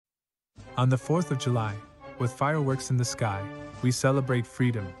On the 4th of July, with fireworks in the sky, we celebrate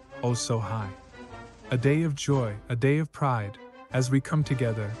freedom, oh so high. A day of joy, a day of pride, as we come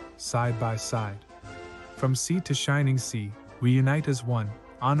together, side by side. From sea to shining sea, we unite as one,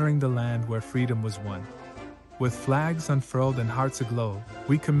 honoring the land where freedom was won. With flags unfurled and hearts aglow,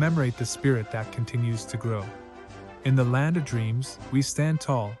 we commemorate the spirit that continues to grow. In the land of dreams, we stand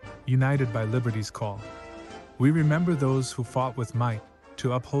tall, united by liberty's call. We remember those who fought with might,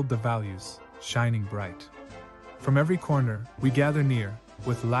 to uphold the values, shining bright. From every corner, we gather near,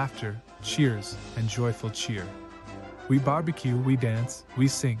 with laughter, cheers, and joyful cheer. We barbecue, we dance, we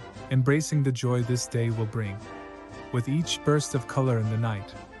sing, embracing the joy this day will bring. With each burst of color in the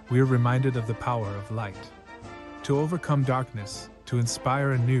night, we are reminded of the power of light. To overcome darkness, to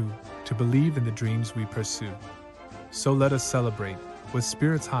inspire anew, to believe in the dreams we pursue. So let us celebrate, with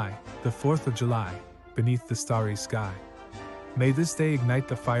spirits high, the 4th of July, beneath the starry sky. May this day ignite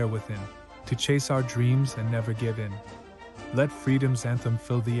the fire within, to chase our dreams and never give in. Let freedom's anthem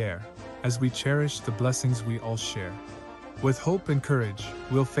fill the air, as we cherish the blessings we all share. With hope and courage,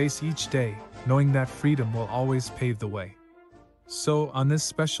 we'll face each day, knowing that freedom will always pave the way. So, on this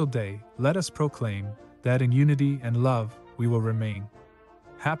special day, let us proclaim that in unity and love, we will remain.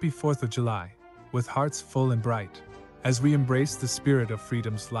 Happy 4th of July, with hearts full and bright, as we embrace the spirit of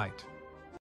freedom's light.